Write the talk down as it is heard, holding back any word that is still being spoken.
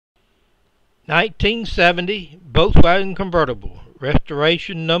1970 Volkswagen Convertible,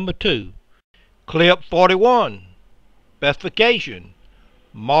 restoration number 2. Clip 41. Specification,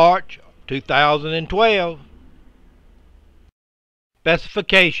 March 2012.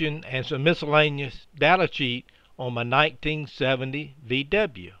 Specification and some miscellaneous data sheet on my 1970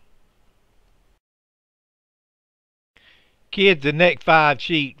 VW. Kids, the next 5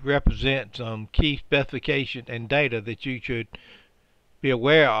 sheet represent some key specification and data that you should be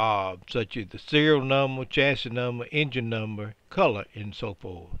aware of, such as the serial number, chassis number, engine number, color, and so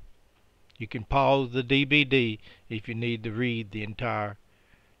forth. You can pause the DVD if you need to read the entire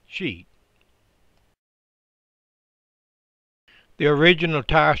sheet. The original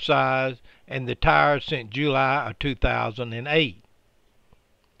tire size and the tires since July of 2008.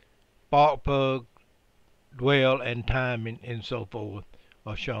 Spark plug, dwell, and timing, and so forth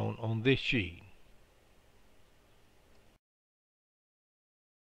are shown on this sheet.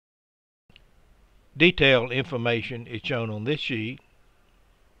 Detailed information is shown on this sheet.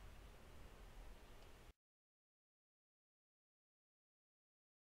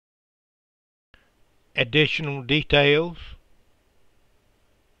 Additional details.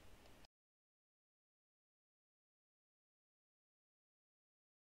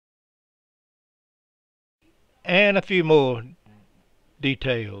 And a few more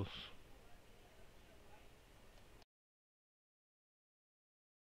details.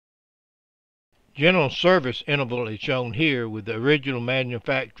 General service interval is shown here with the original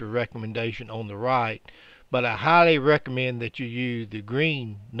manufacturer recommendation on the right, but I highly recommend that you use the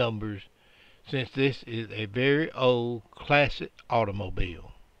green numbers since this is a very old classic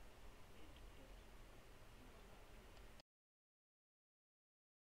automobile.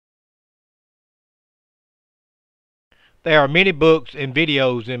 There are many books and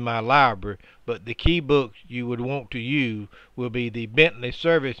videos in my library, but the key books you would want to use will be the Bentley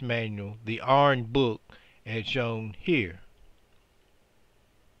Service Manual, the orange book, as shown here.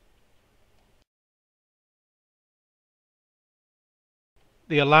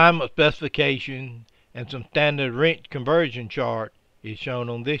 The alignment specification and some standard wrench conversion chart is shown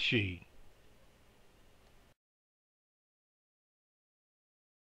on this sheet.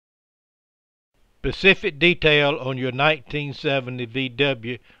 Specific detail on your 1970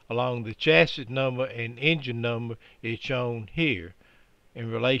 VW along the chassis number and engine number is shown here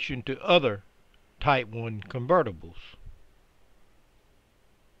in relation to other Type 1 convertibles.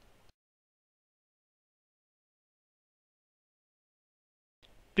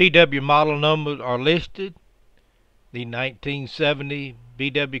 VW model numbers are listed. The 1970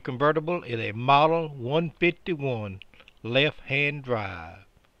 VW Convertible is a Model 151 left-hand drive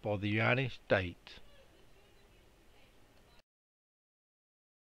for the United States.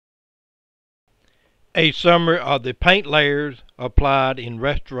 A summary of the paint layers applied in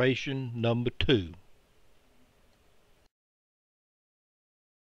restoration number 2.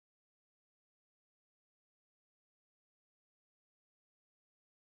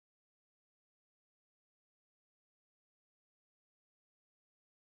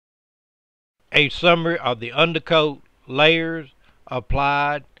 A summary of the undercoat layers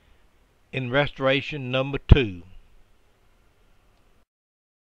applied in restoration number 2.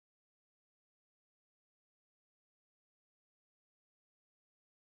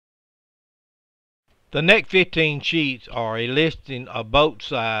 The next 15 sheets are a listing of bolt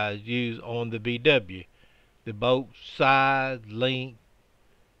size used on the VW. The bolt size, length,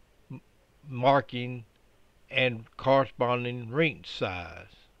 marking, and corresponding wrench size.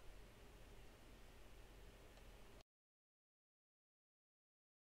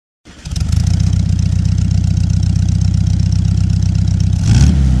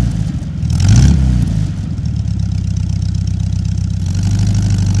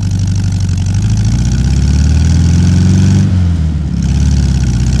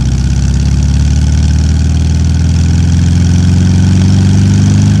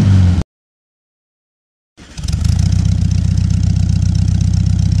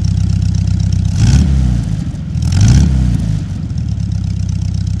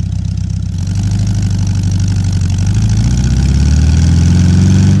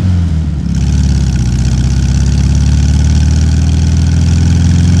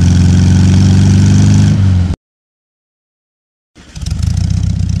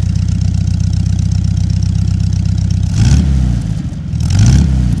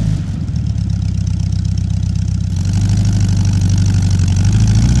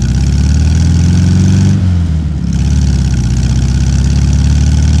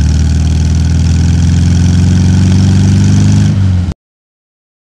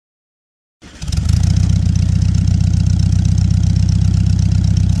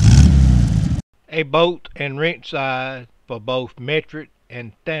 A bolt and wrench size for both metric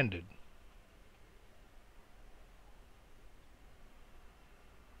and standard.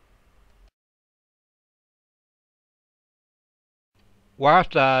 Wire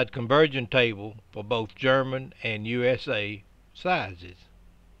size conversion table for both German and USA sizes.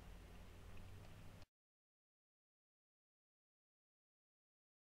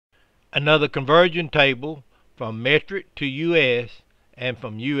 Another conversion table from metric to US and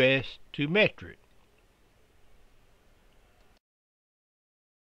from US to metric.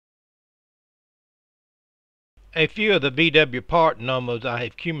 A few of the VW part numbers I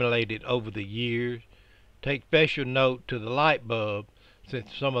have accumulated over the years. Take special note to the light bulb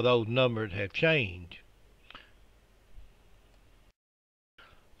since some of those numbers have changed.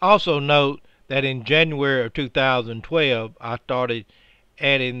 Also note that in January of 2012 I started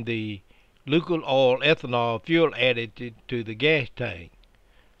adding the Lucid Oil Ethanol fuel additive to the gas tank.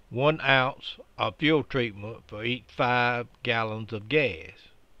 1 ounce of fuel treatment for each 5 gallons of gas.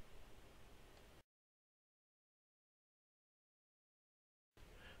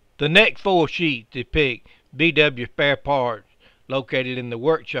 The next 4 sheets depict VW spare parts located in the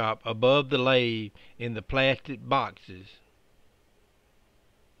workshop above the lathe in the plastic boxes.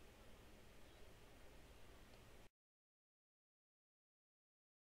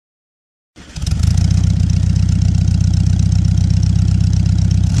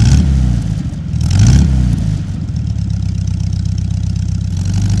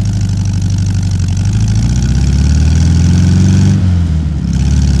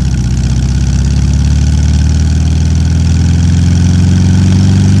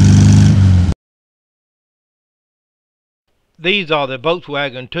 These are the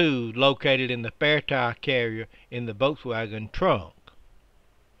Volkswagen tools located in the spare tire carrier in the Volkswagen trunk.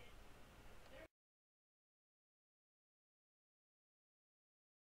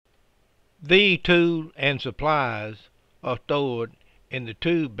 These tools and supplies are stored in the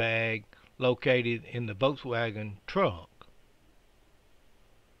tool bag located in the Volkswagen trunk.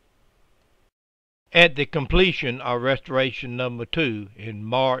 At the completion of restoration number 2 in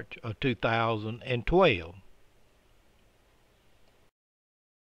March of 2012.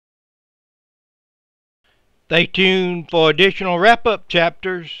 Stay tuned for additional wrap-up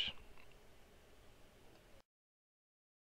chapters.